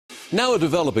Now a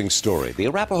developing story. The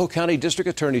Arapahoe County District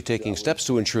Attorney taking steps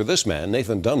to ensure this man,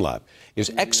 Nathan Dunlap,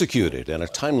 is executed in a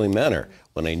timely manner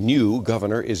when a new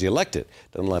governor is elected.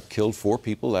 Dunlap killed 4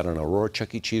 people at an Aurora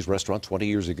Chuck E. Cheese restaurant 20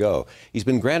 years ago. He's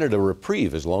been granted a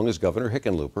reprieve as long as Governor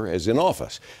Hickenlooper is in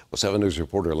office. Well, 7 News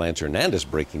reporter Lance Hernandez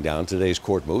breaking down today's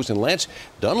court moves. And Lance,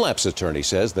 Dunlap's attorney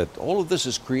says that all of this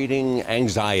is creating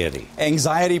anxiety.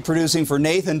 Anxiety producing for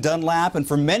Nathan Dunlap and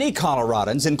for many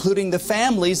Coloradans, including the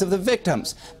families of the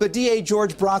victims. But DA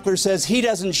George Brockler says he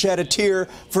doesn't shed a tear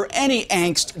for any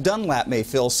angst Dunlap may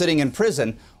feel sitting in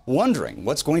prison, wondering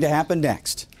what's going to happen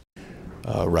next.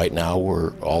 Right now,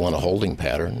 we're all in a holding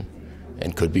pattern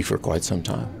and could be for quite some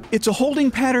time. It's a holding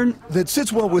pattern that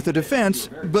sits well with the defense,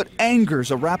 but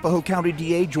angers Arapahoe County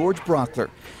DA George Brockler.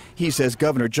 He says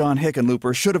Governor John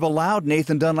Hickenlooper should have allowed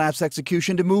Nathan Dunlap's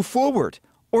execution to move forward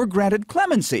or granted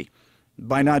clemency.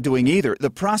 By not doing either,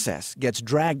 the process gets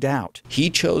dragged out.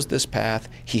 He chose this path.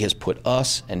 He has put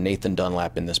us and Nathan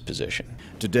Dunlap in this position.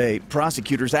 Today,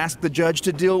 prosecutors asked the judge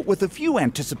to deal with a few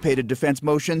anticipated defense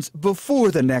motions before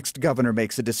the next governor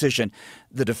makes a decision.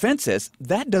 The defense says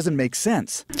that doesn't make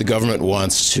sense. The government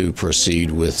wants to proceed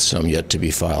with some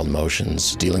yet-to-be filed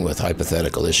motions dealing with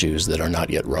hypothetical issues that are not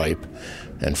yet ripe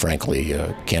and, frankly,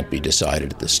 can't be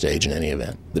decided at this stage in any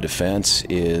event. The defense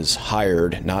is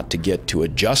hired not to get to a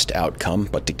just outcome,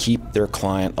 but to keep their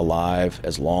client alive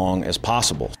as long as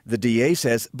possible. The DA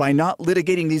says by not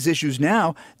litigating these issues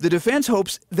now, the defense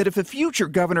hopes that if a future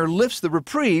governor lifts the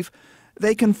reprieve,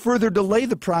 they can further delay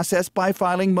the process by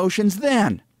filing motions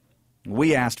then.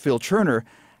 We asked Phil Turner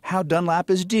how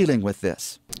Dunlap is dealing with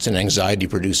this. It's an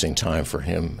anxiety-producing time for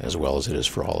him as well as it is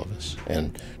for all of us,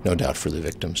 and no doubt for the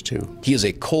victims, too. He is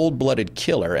a cold-blooded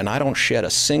killer, and I don't shed a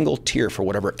single tear for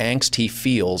whatever angst he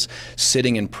feels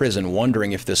sitting in prison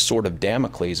wondering if this sword of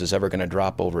Damocles is ever going to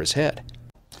drop over his head.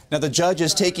 Now, the judge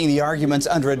is taking the arguments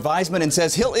under advisement and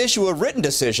says he'll issue a written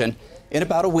decision in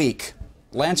about a week.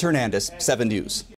 Lance Hernandez, 7 News.